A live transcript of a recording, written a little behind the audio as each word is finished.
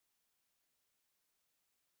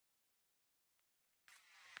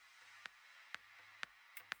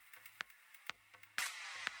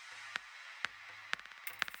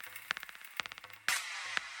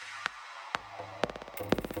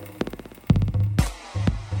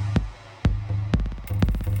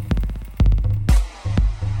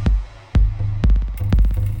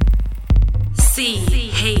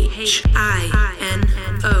HINOVV.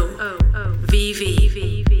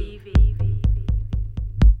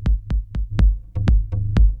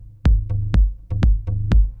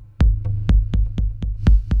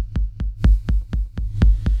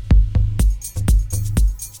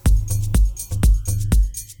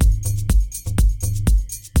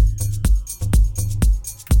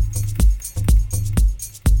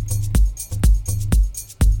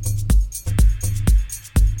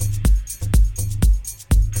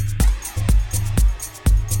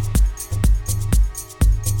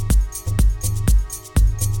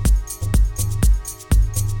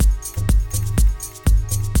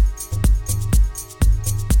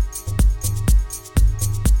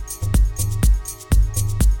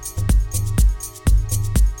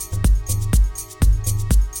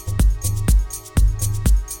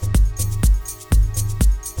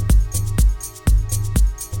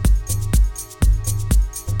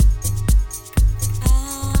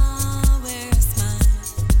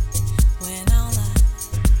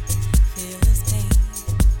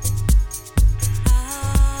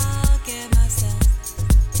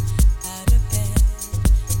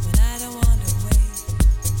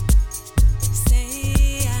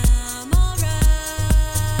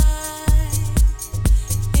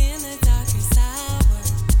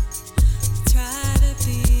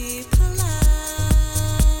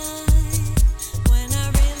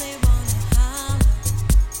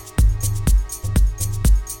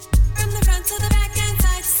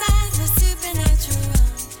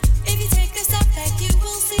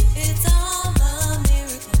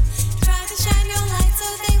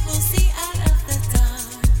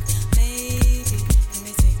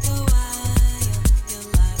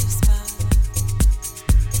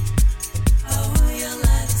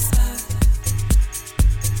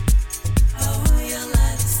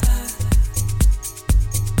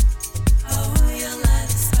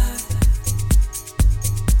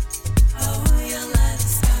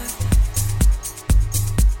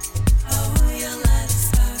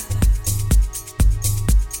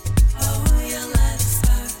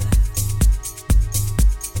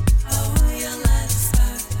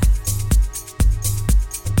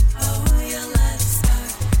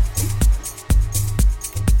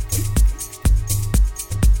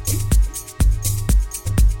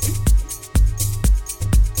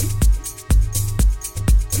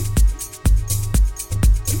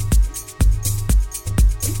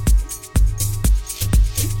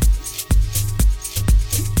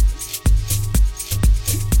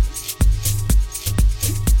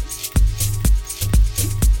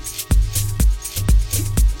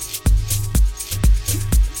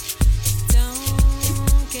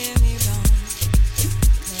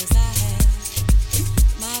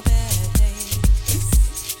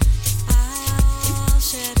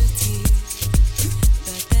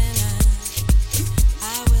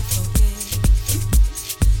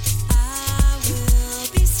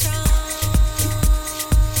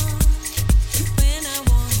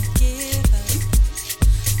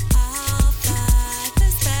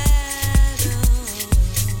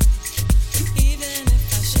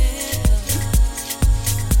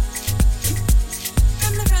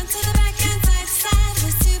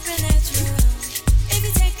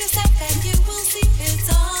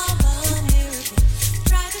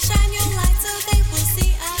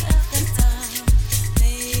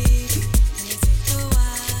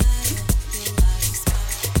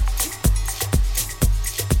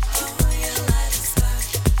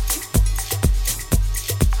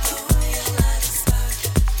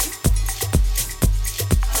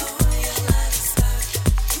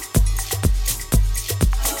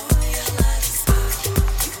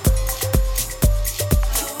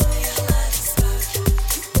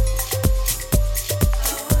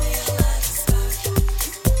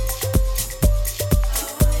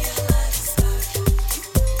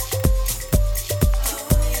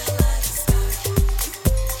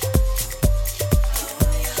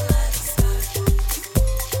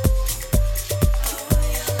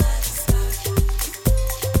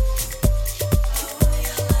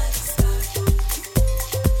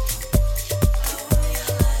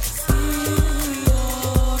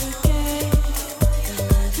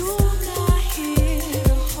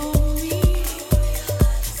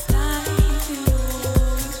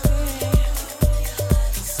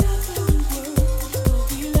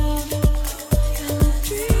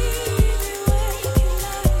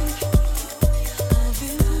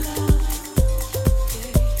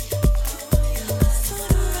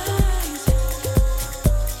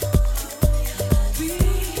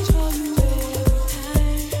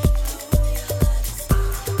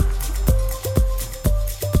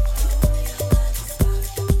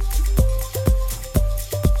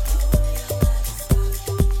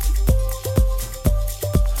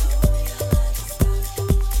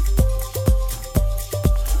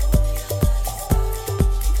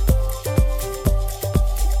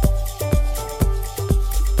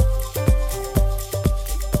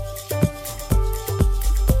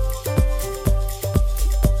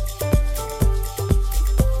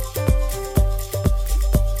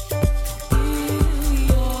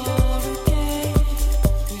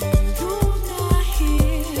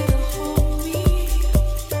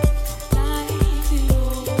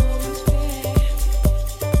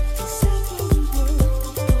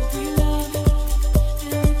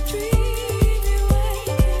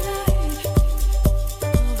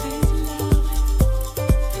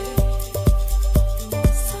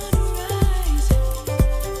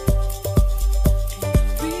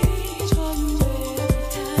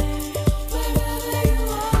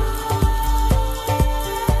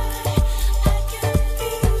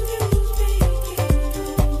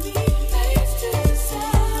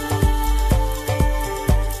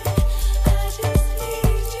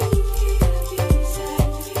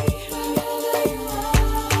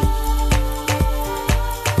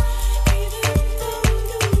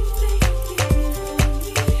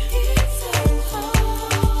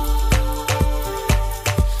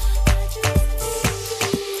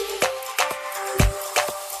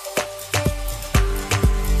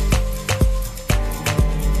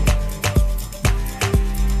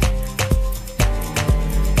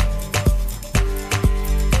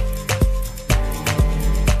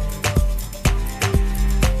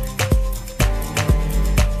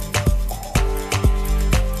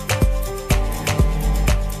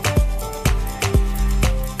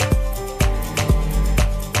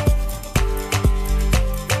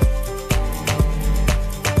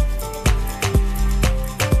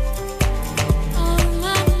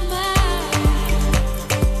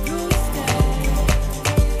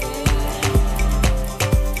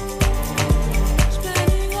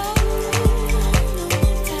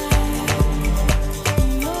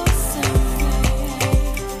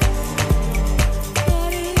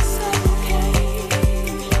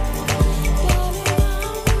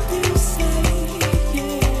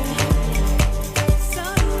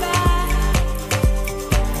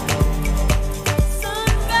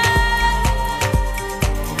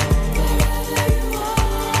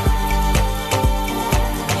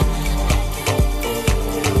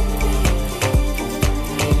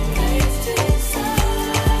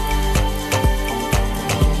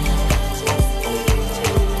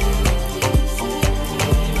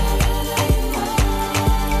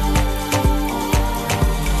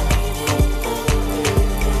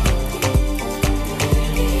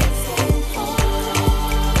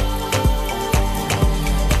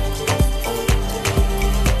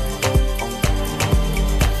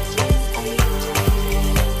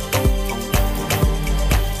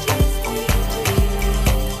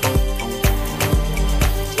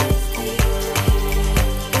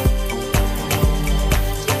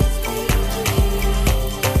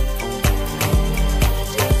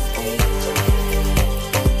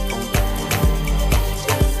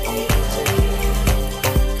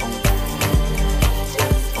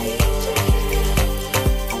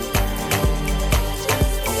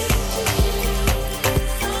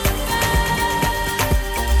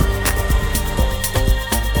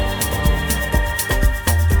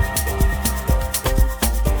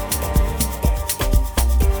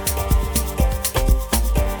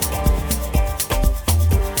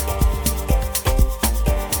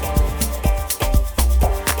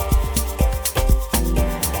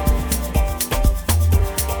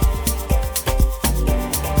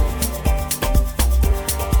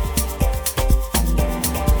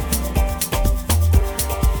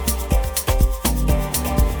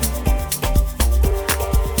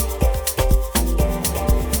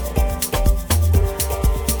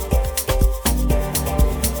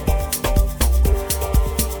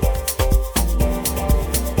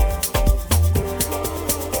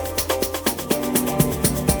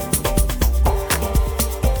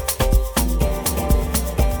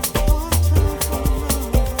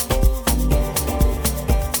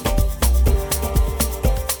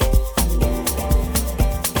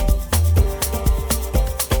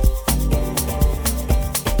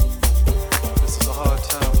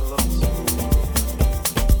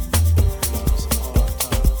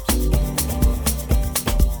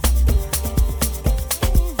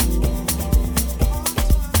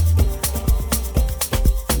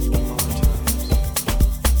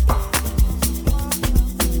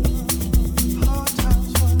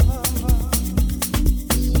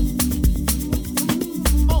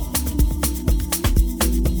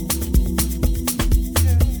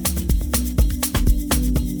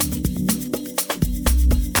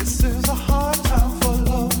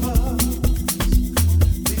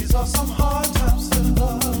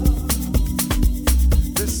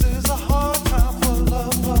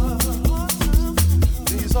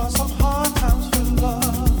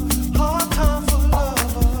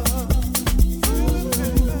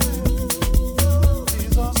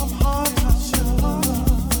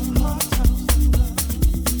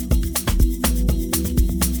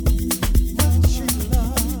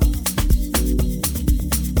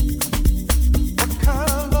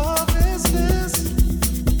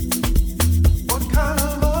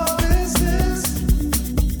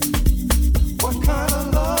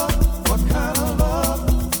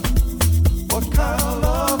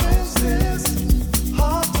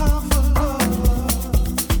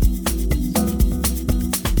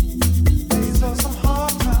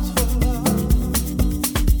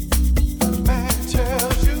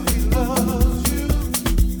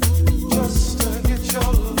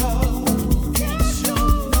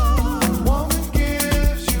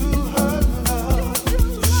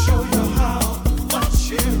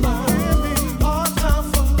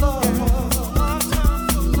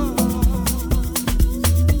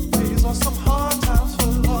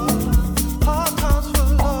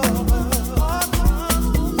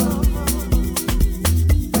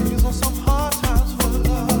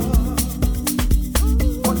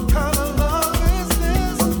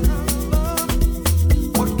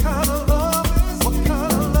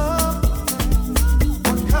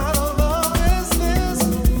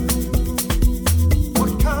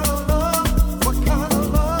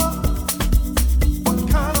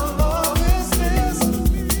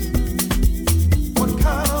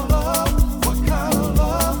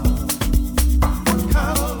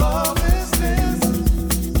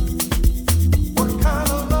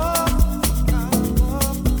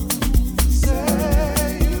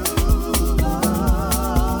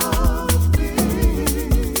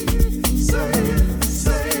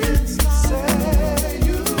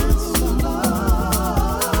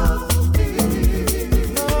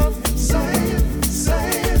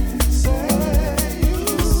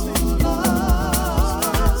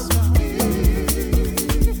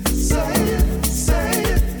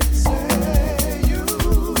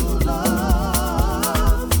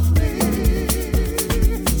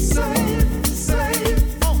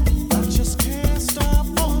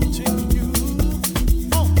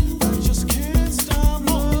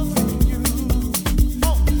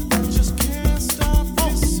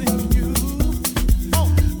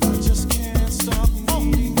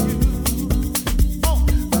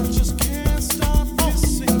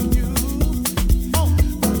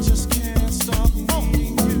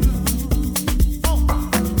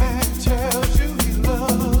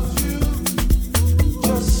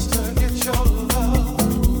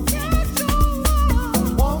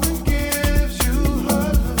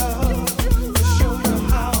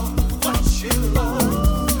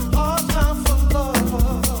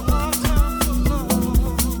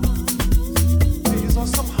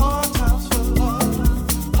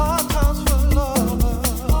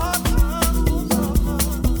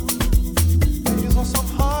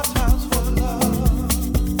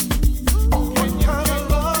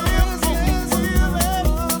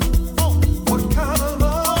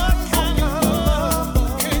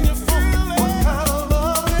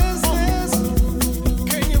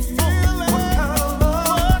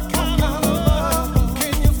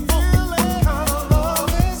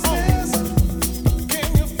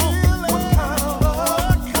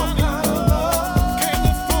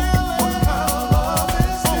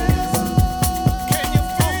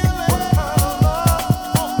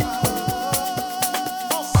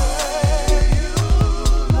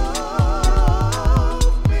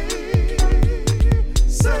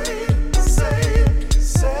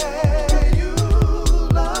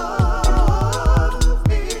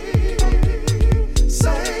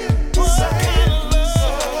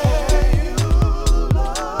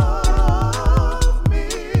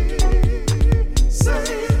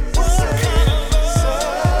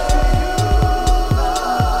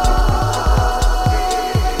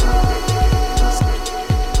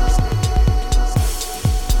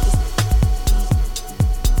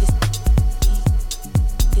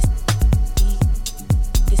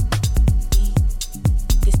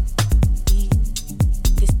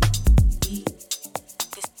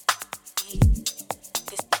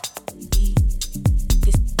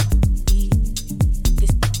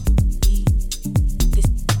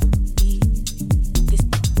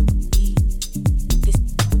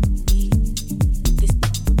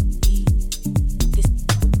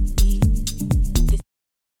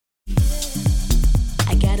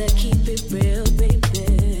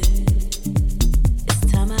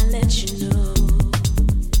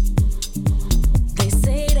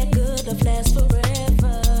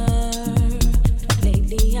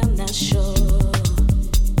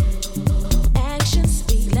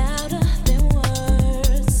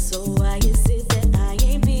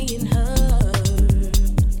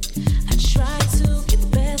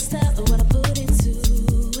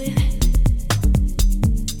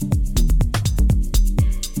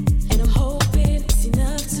 And I'm hoping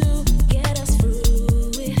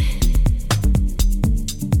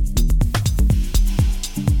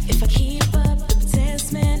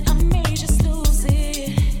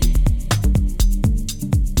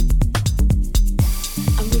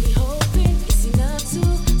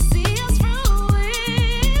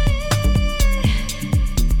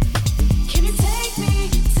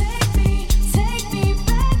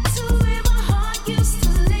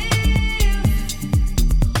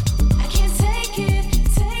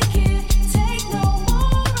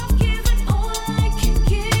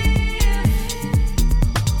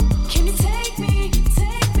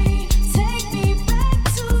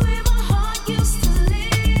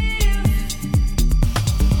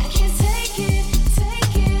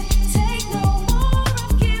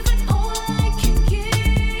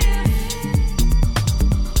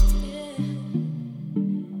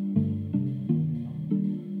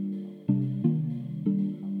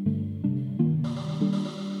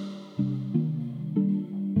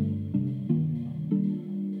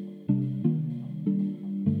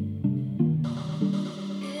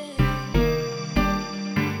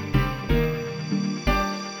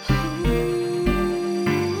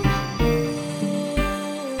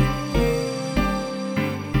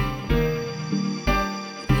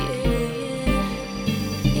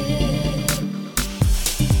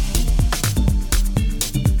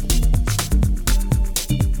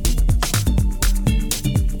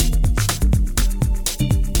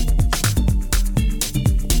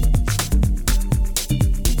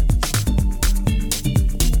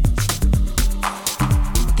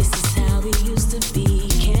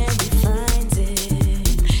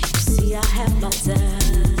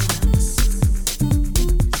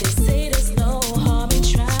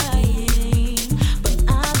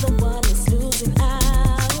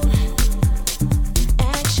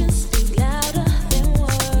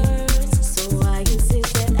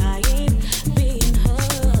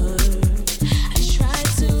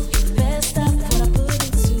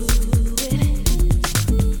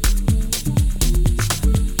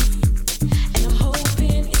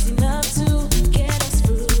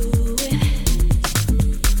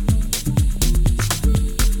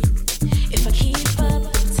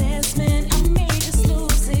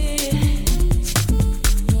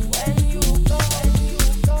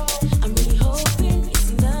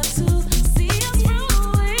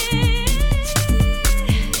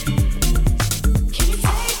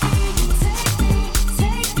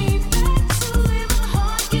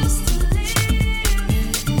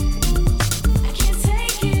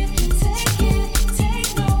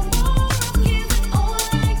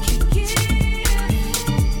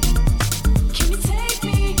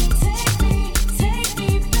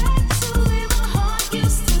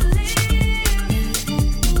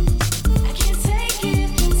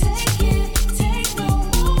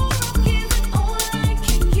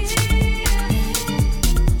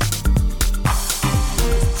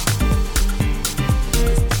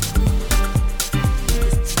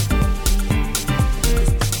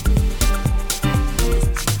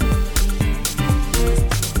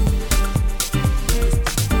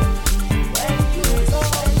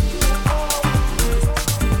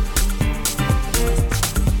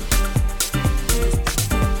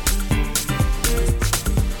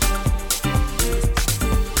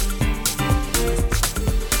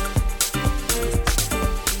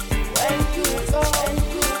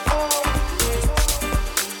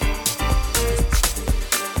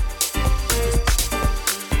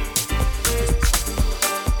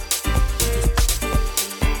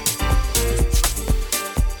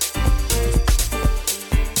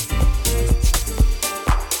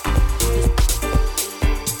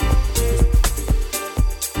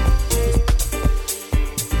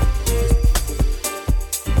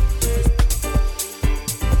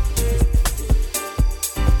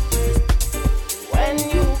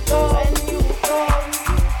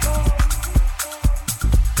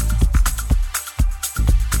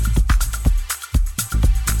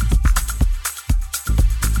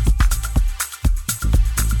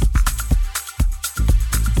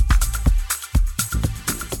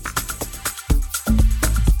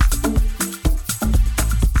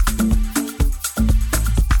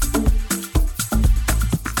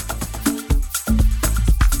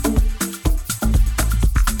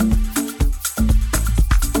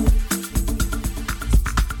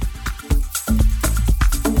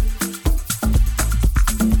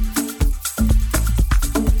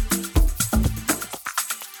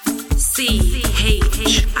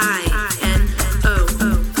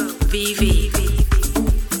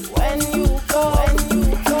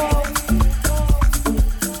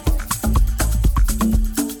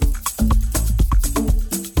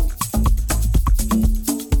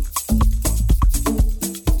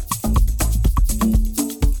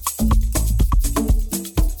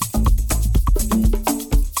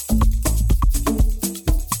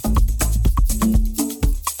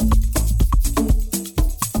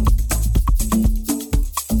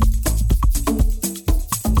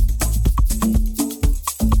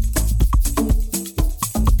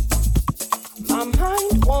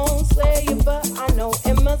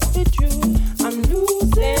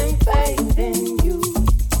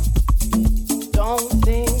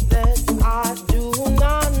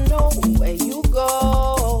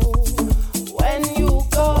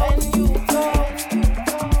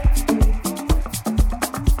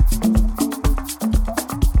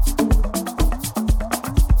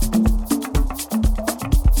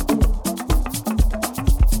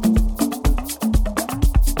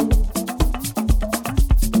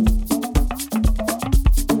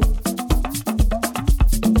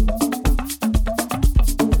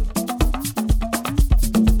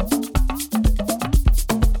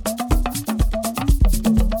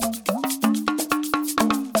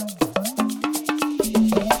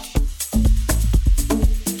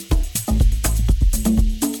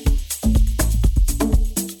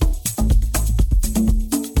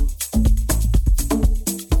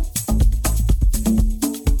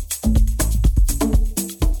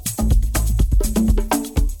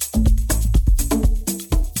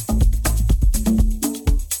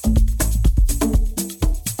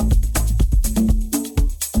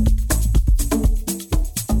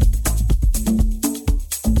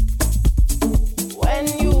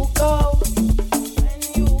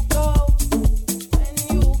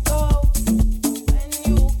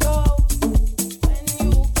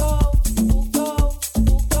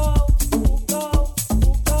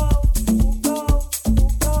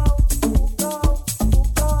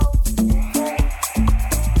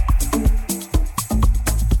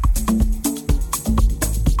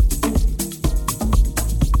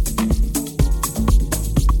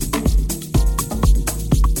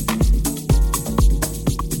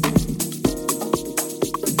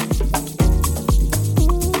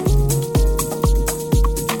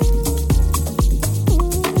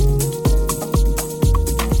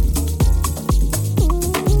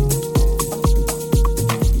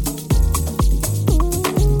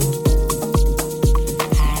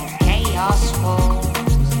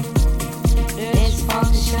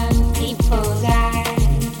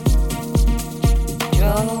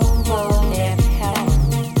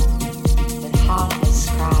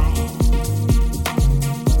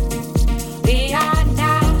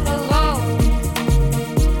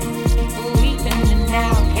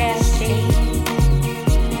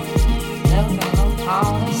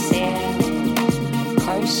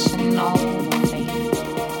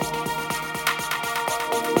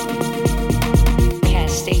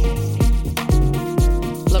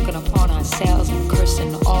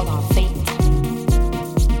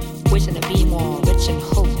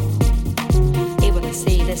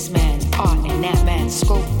man's art and that man's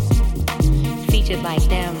scope. Featured like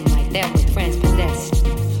them with friends possessed.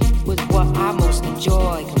 Was what I most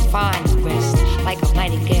enjoy, confined and rest. Like a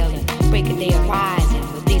nightingale and break a day arising.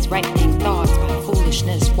 With these rightening thoughts, my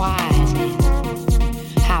foolishness wise. And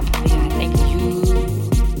happily I think of you.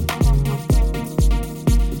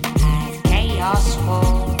 As chaos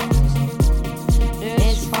falls,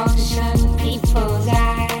 dysfunction people's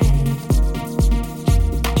eyes.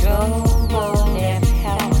 Drove on their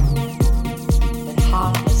hell with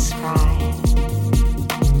heartless cries.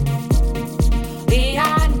 We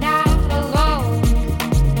are not alone,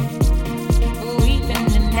 weeping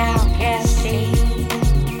in our cascades,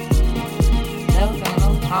 looking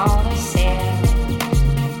upon ourselves,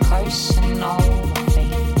 cursing over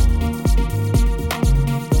fate.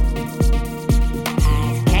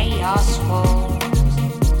 As chaos falls,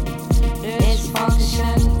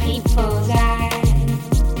 dysfunction people's eyes.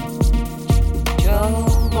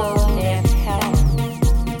 Drove on their hell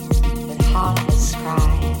with heartless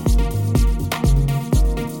cries.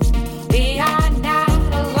 We are not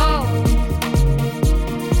alone,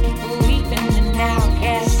 weeping in our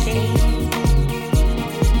cascades,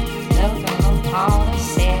 looking upon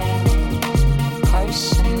ourselves,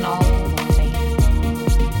 cursing over fate.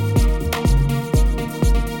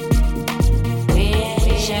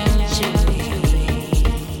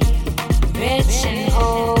 Rich and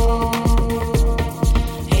old,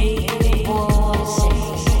 hey, boys,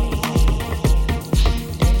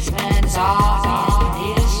 this man's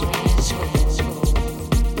all this man's school.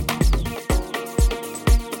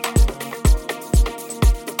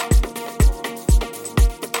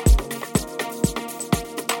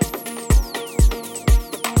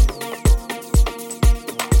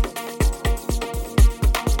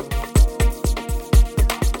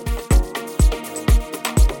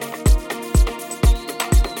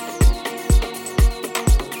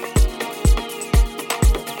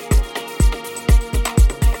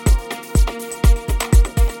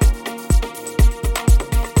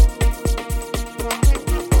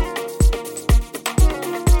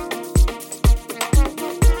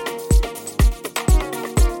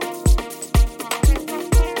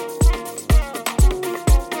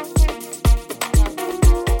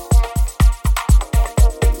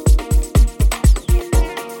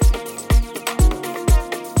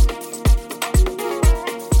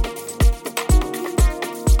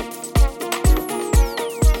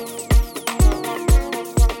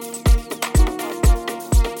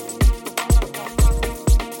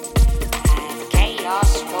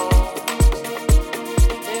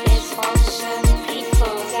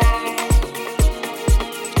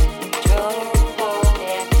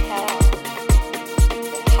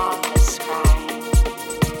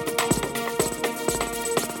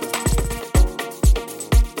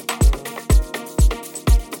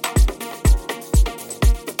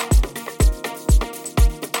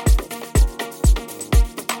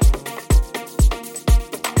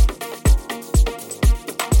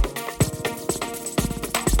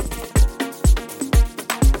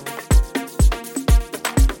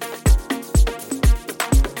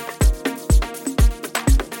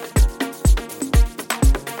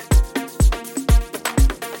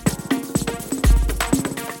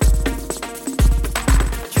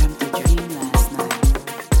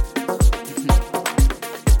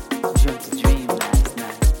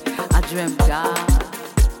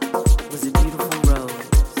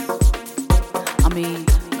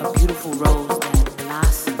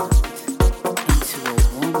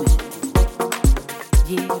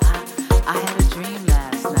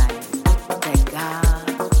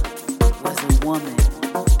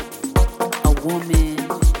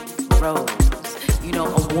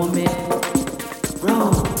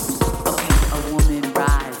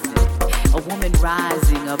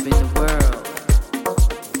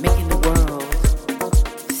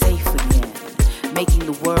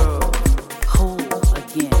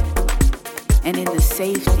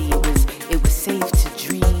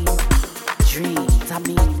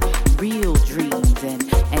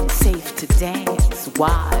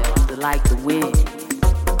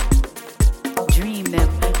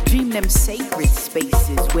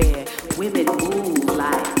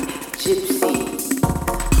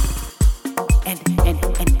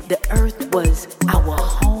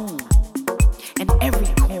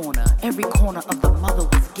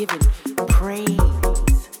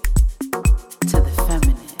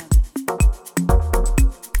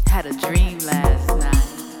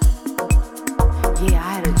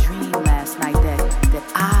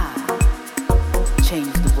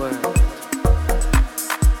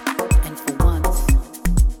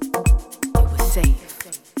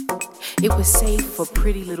 It was safe for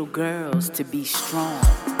pretty little girls to be strong.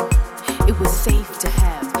 It was safe to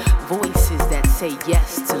have voices that say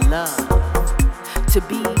yes to love, to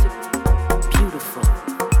be beautiful,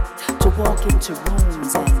 to walk into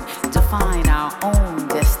rooms and define our own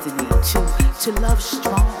destiny, to love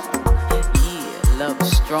strong, yeah, love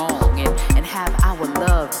strong, and have our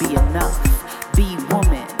love be enough, be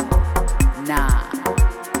woman, nah,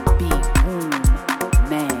 be womb,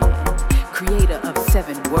 man, creator of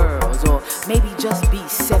 7 worlds, or maybe just be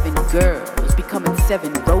 7 girls, becoming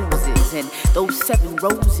 7 roses, and those 7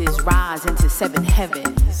 roses rise into 7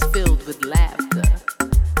 heavens filled with laughter.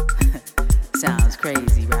 Sounds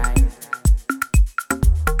crazy, right?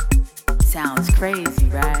 Sounds crazy,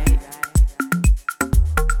 right?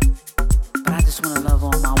 But I just wanna love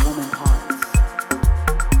all my woman parts.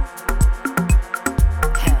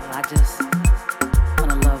 Hell, I just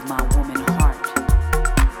wanna love my woman heart.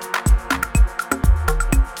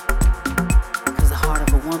 'Cause the heart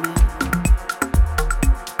of a woman,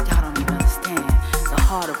 y'all don't even understand. The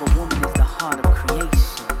heart of a woman is the heart of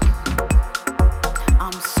creation.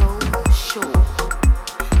 I'm so sure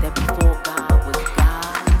that before God was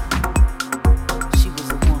God, she was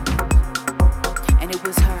a woman. And it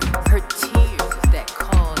was her tears that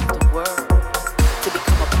caused the world to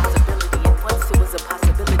become a possibility. And once it was a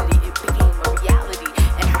possibility, it became a reality.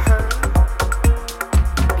 And her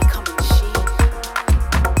becoming she,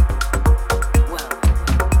 well,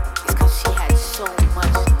 it's 'cause she had so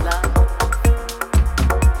much love.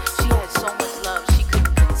 She had so much love, she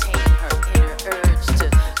couldn't contain her inner urge to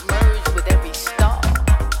merge with every star.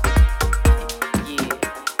 Yeah,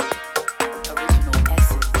 original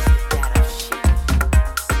essence is that of she.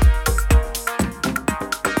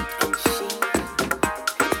 And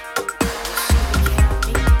she became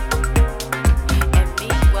me. And me,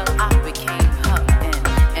 well, I became her.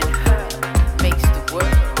 And her makes the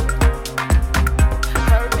world.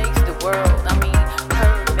 Her makes the world. I mean,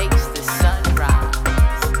 her makes the sun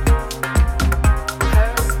rise.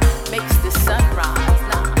 Her makes the sun rise.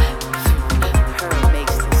 Nah, her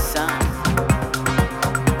makes the sun,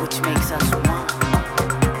 which makes us one,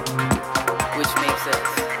 which makes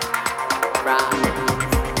us rise.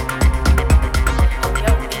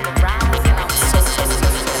 Yo, in the rising, I'm so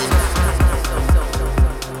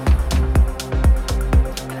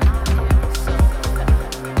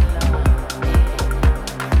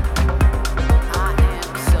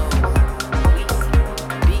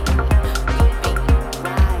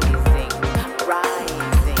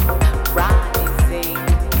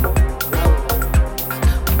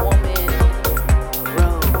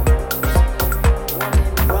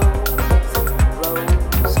Rose,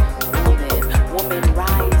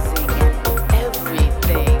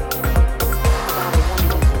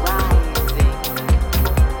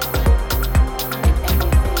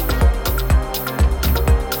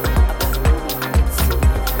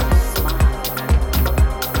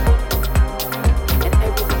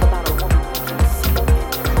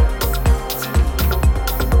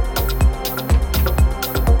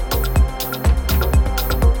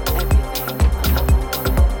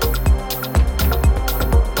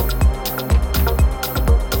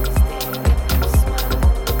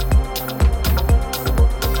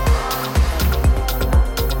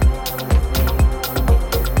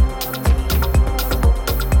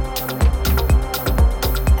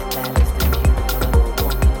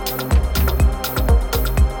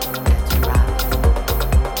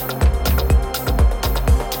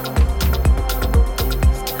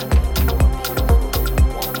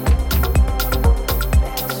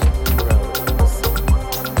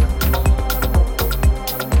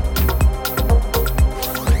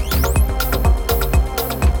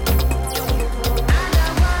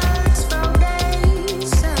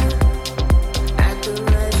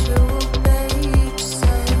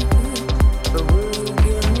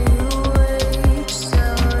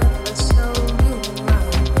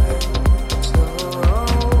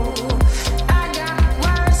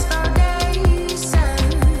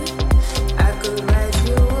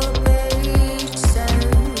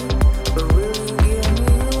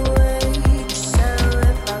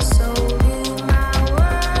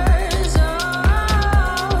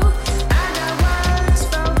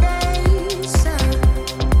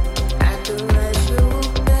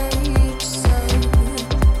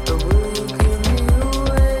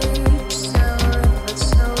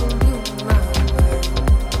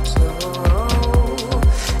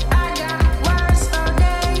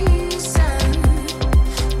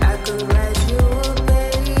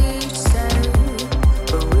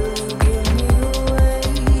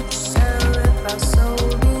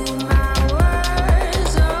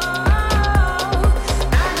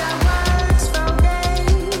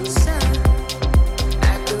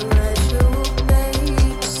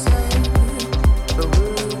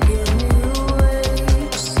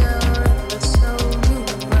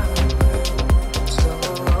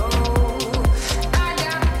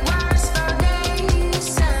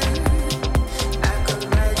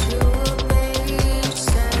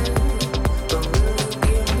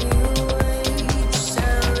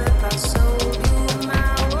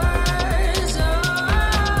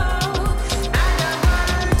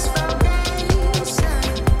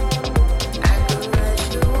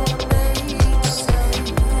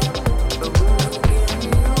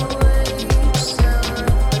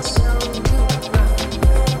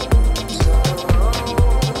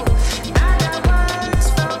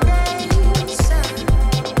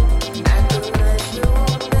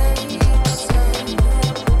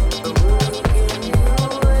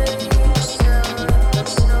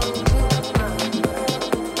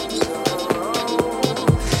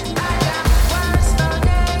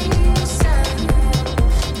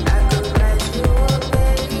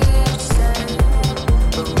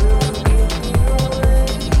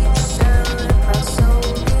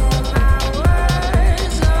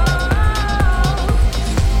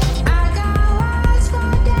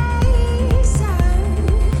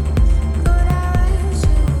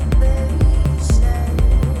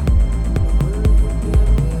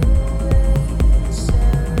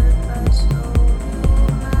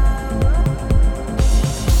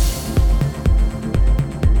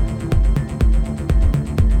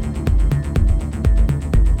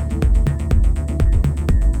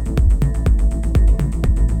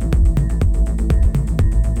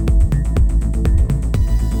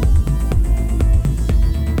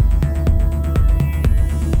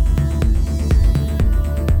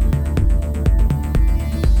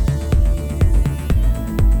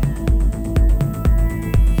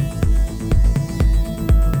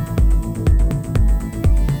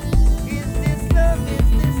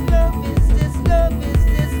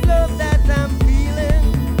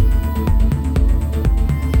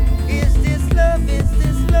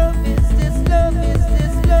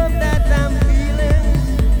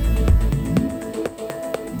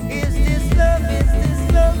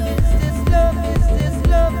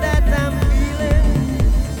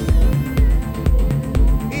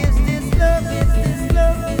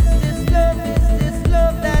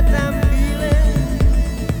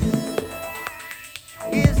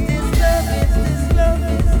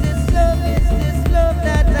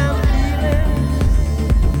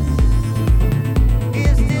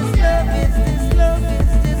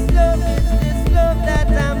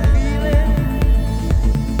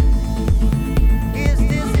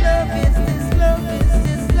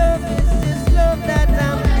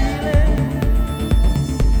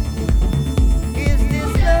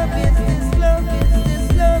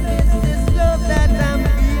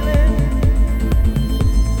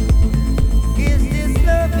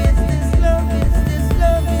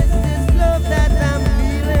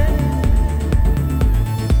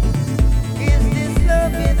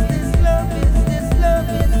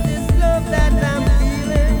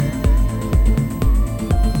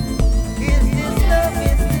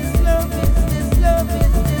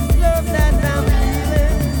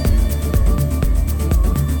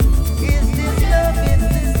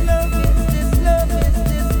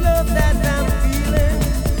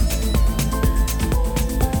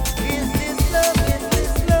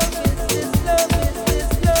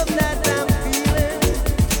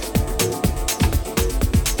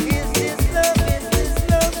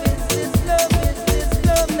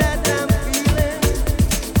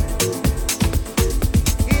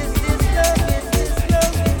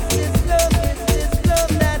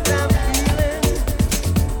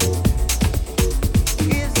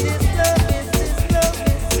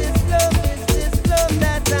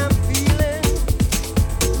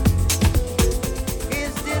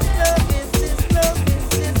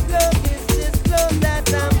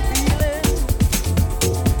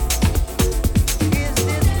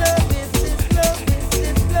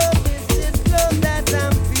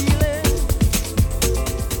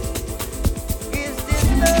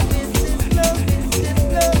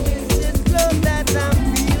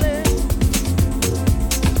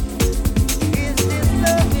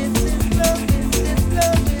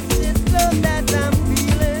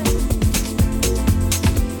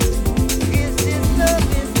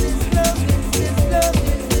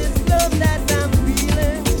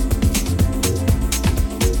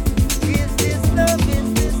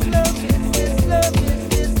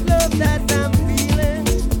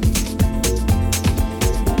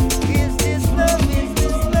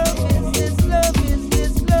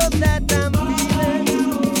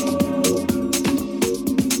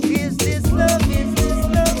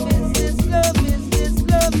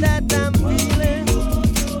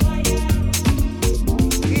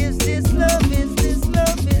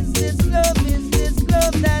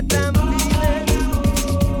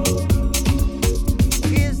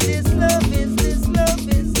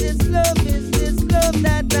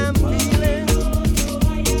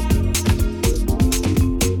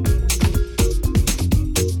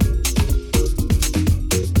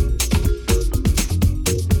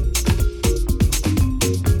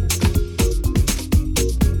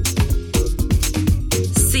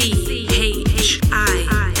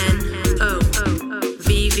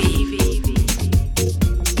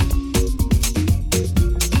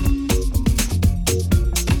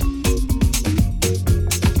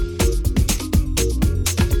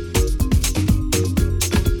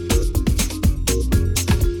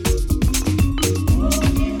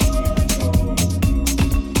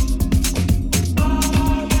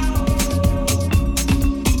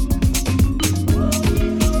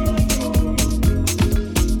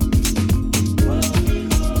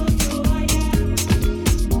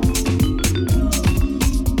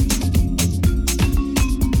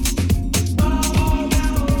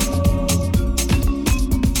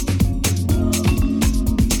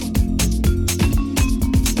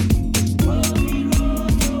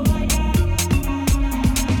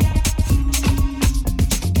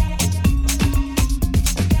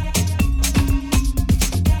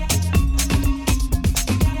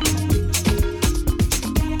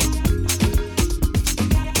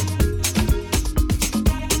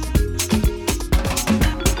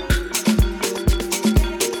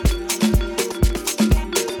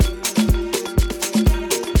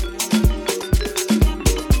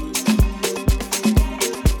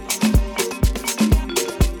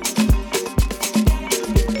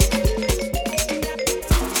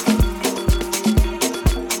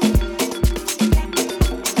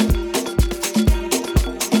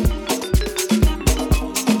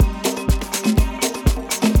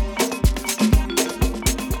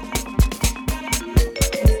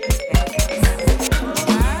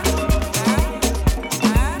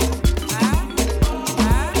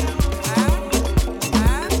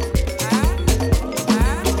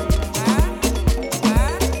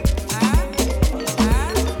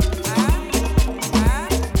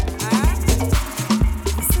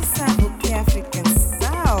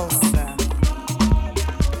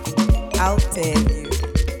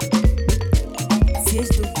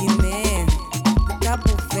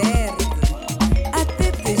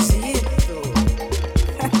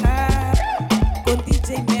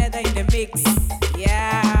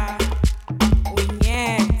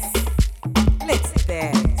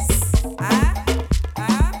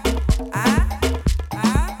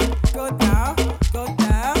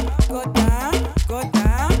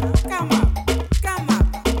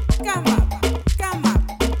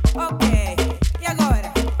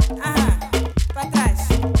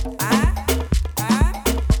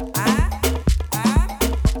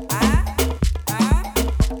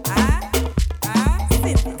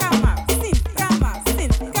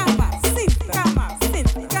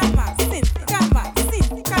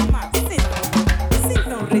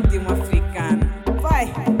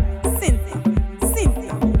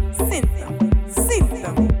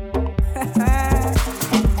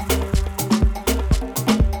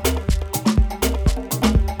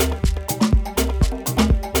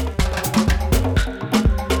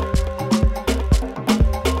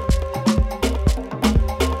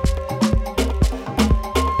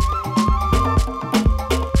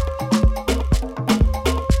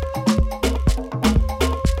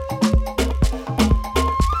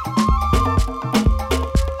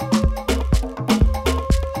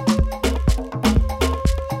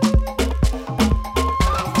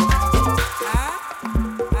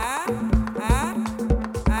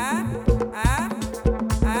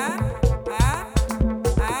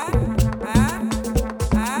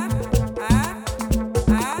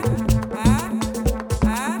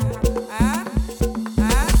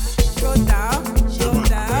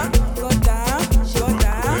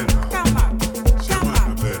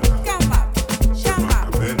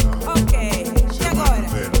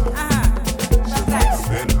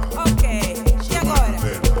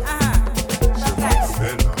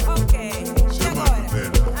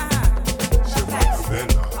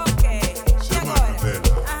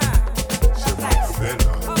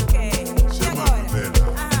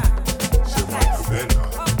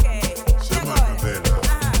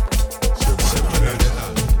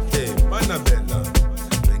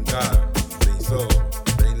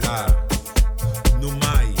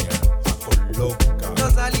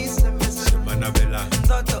 Shemana Bella,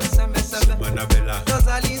 Toto sembe sembe, Shemana Bella,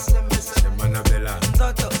 Rosalie sembe sembe, Shemana Bella,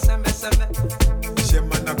 Toto sembe sembe,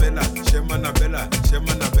 Shemana Bella, Shemana Bella,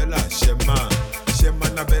 Shemana Bella, Shema,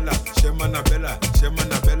 Shemana Bella, Shemana Bella,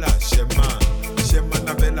 Shemana Bella, Shema,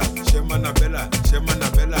 Shemana Bella, Shemana Bella, Shemana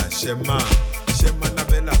Bella, Shema, Shemana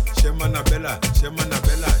Bella, Shemana Bella, Shemana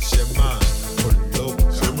Bella, Shema, Olo,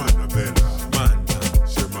 Shemana Bella, Mana,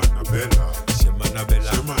 Shemana Bella, Shemana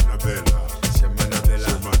Bella, Shemana Bella, Shemana Bella,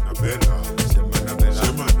 Shemana Bella, Shemana Bella,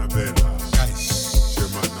 Shemana Bella, Guys,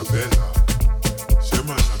 Shemana Bella,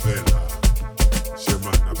 Shemana Bella,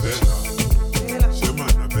 Shemana Bella,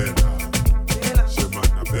 Shemana Bella,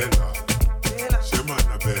 Shemana Bella,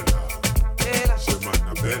 Shemana Bella, Shemana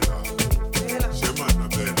Bella, Shemana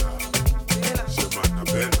Bella, Shemana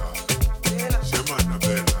Bella, Shemana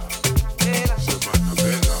Bella, Shemana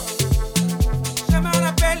Bella.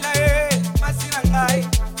 Shemana Bella,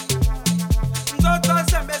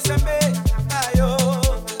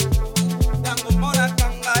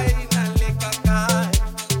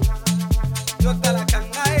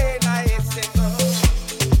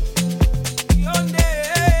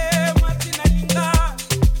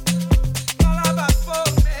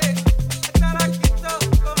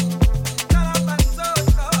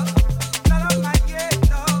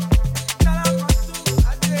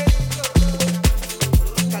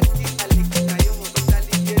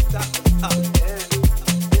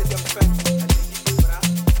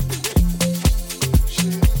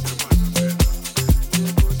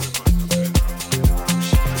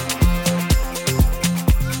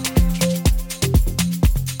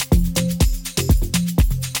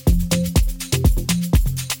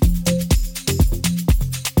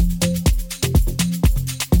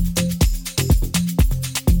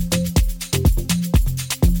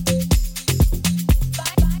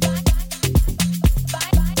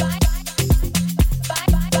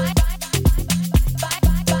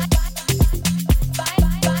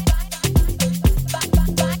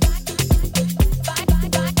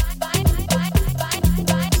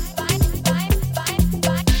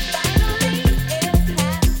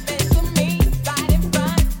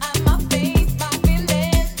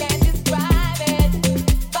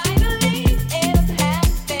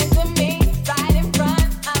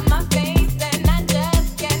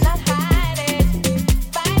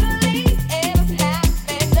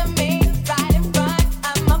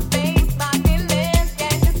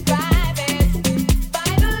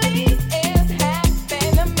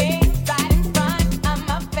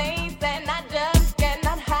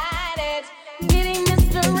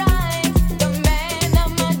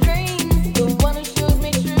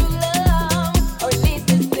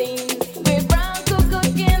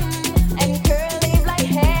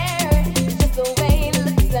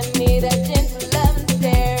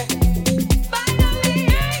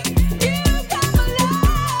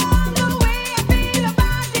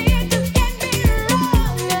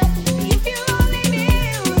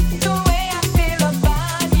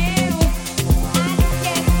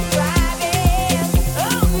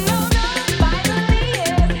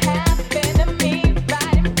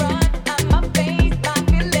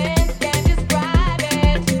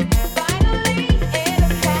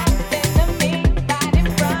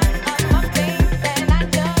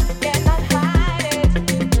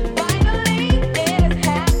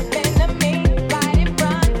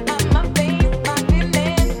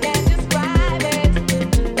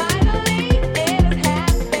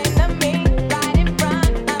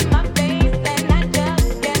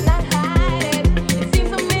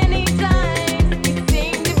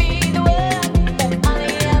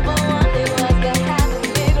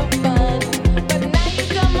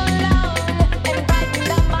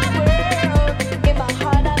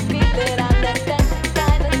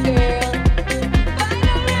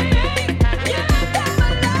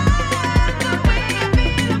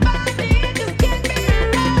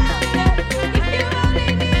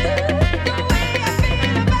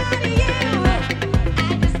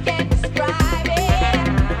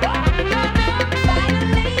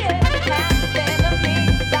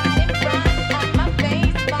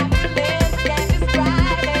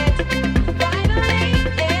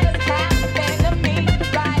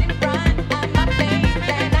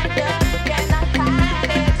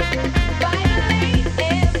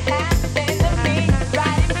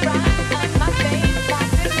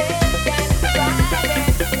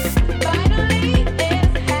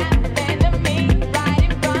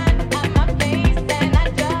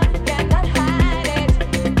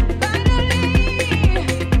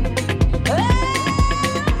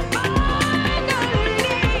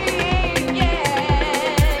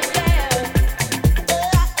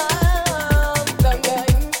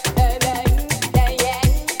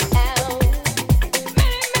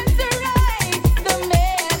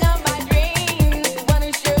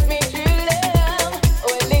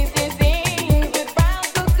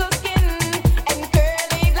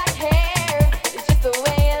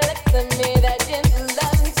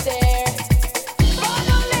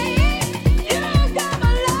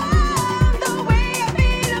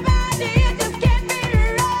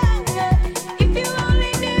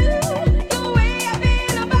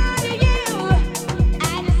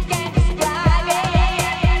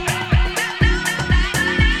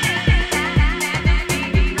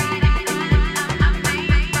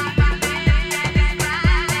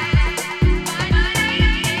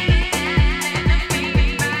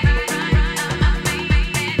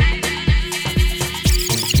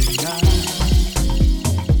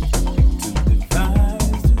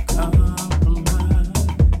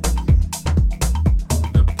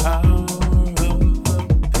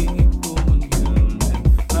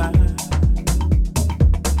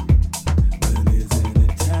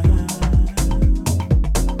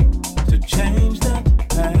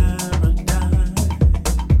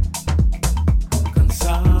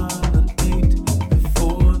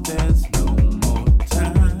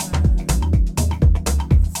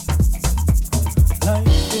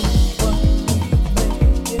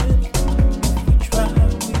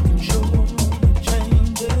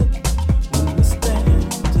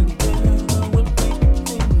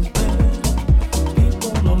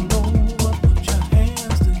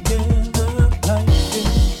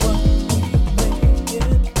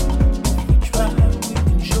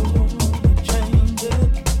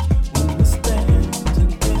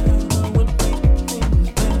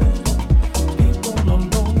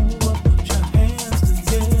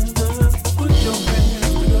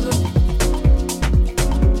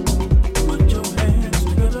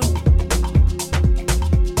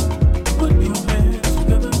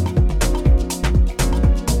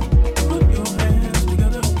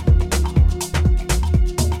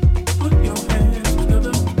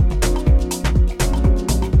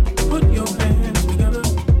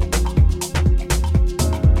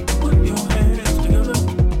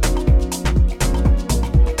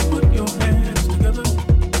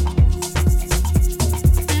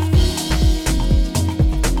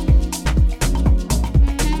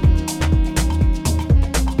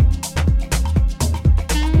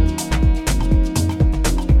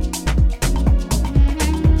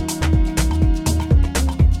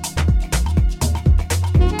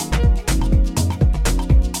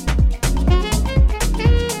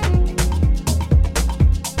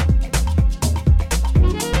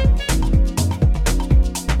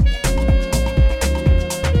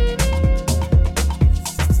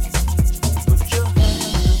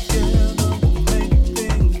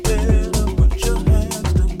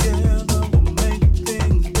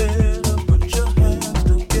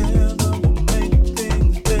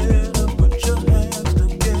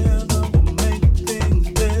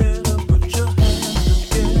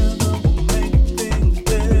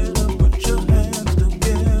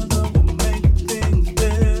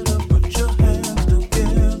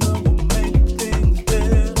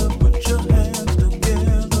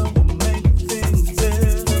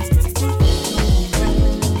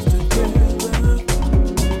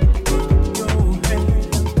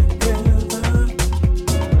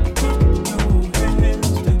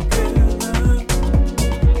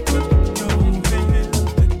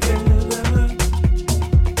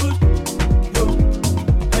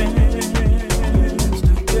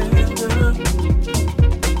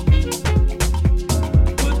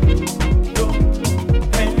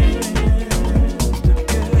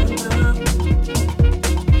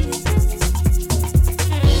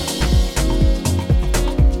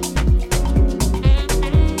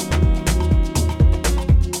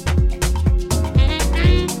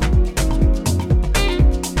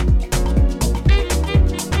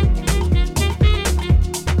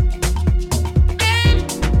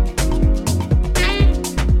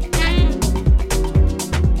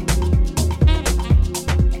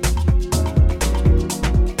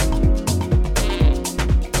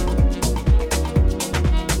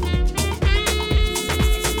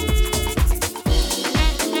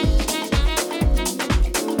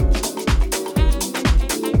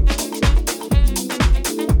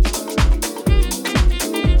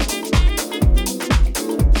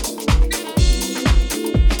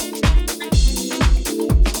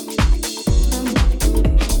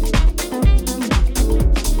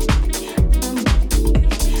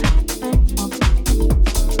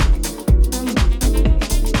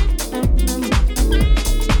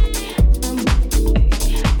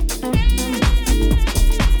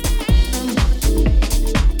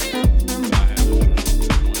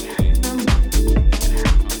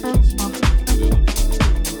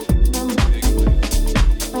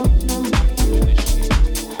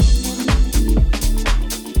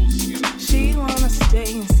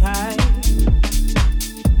 stay inside.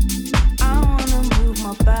 I wanna move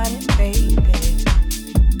my body, baby.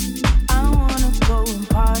 I wanna go and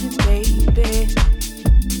party, baby.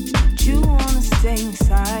 But you wanna stay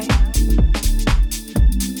inside.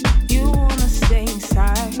 You wanna stay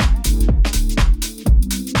inside.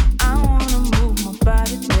 I wanna move my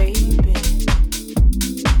body, baby.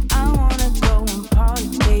 I wanna go and party,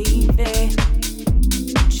 baby.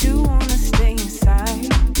 But you wanna stay inside,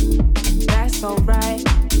 and that's alright.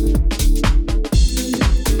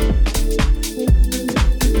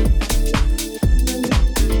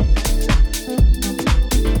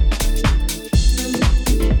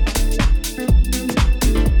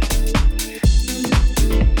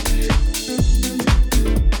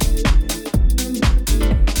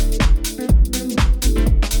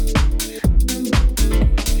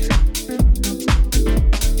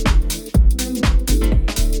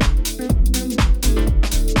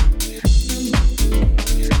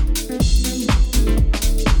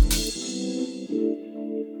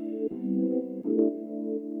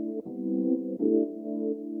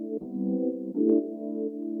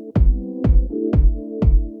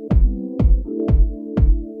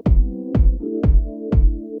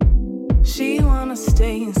 She wanna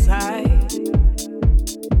stay inside.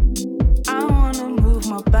 I wanna move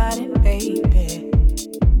my body, baby.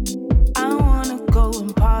 I wanna go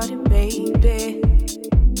and party, baby.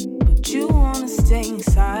 But you wanna stay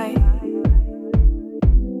inside.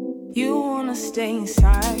 You wanna stay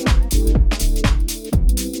inside.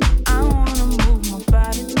 I wanna move my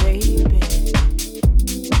body, baby.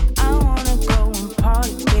 I wanna go and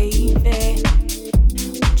party, baby.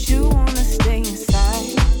 But you wanna stay inside.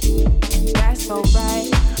 That's alright,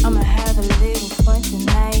 I'ma have a little fun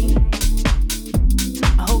tonight.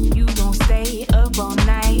 I hope you don't stay up all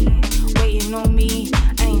night waiting on me.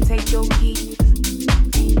 I ain't take your keys.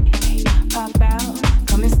 Hey, pop out,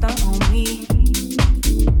 come and stunt on me.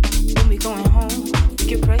 When we going home, we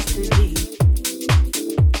can press to leave.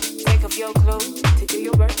 Take off your clothes, take off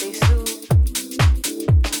your birthday suit.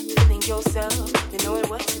 Feeling yourself, you knowing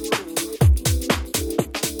what to do.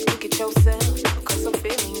 Look at yourself, because I'm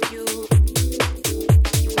feeling you.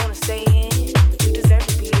 Stay in, but you deserve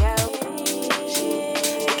to be out.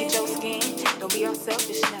 Look at your skin, don't be all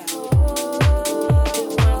selfish now.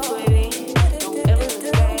 Put one foot in, don't ever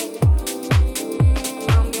look back.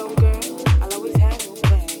 I'm your girl, I'll always have your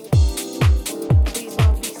back. Please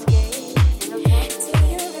don't be scared. Do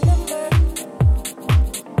you remember?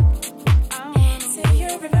 Do you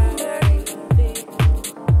remember?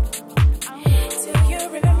 Do you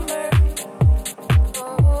remember?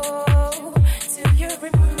 Oh, do you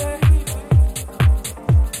remember?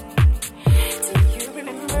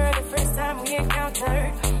 We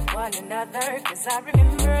encountered one another, 'cause I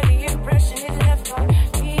remember the impression it left on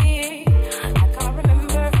me. I can't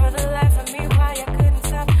remember for the life of me why I couldn't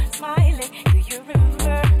stop smiling. Do you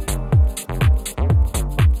remember?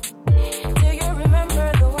 Do you remember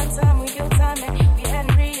the one time we built time and we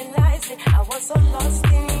hadn't realized it? I was so lost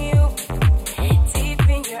in you, deep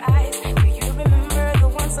in your eyes. Do you remember the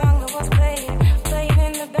one song that was playing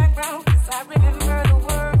in the background? 'Cause I remember the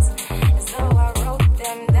words as though I wrote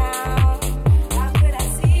them down. How could I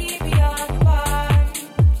see beyond the bars?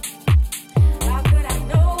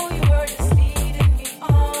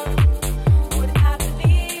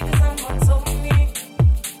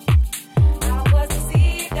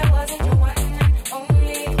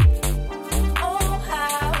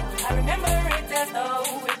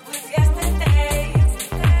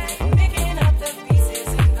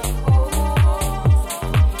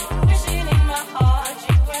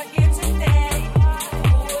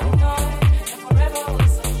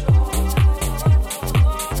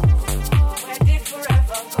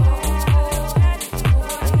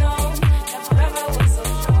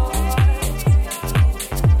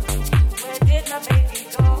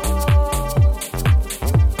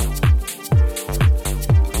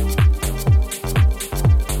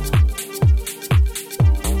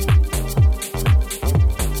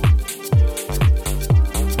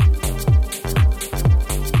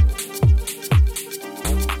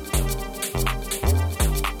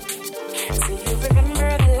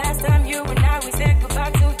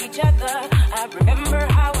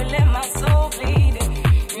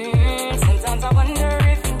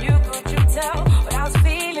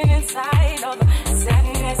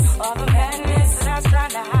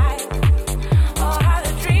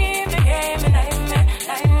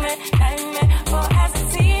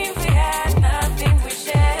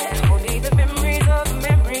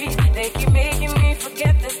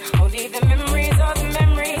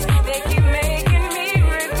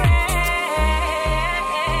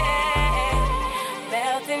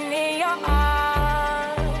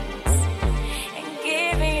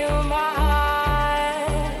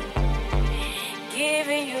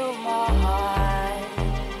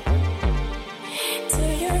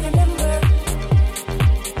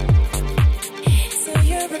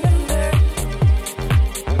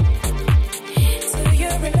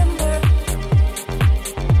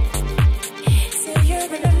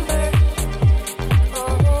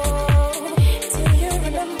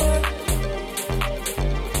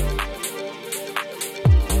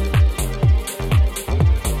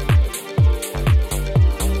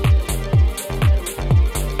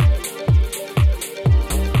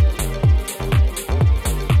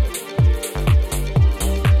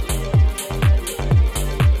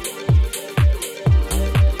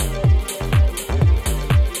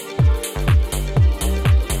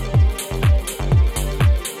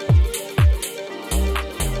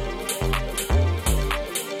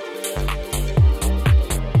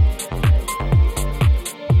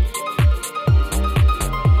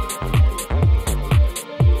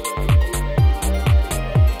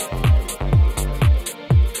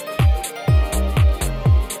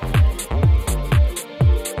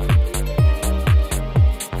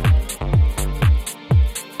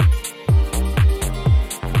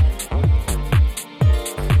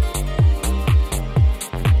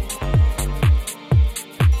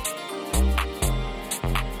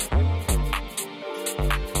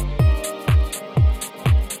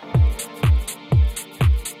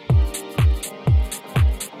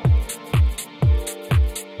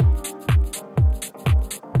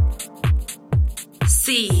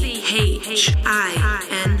 CHINO.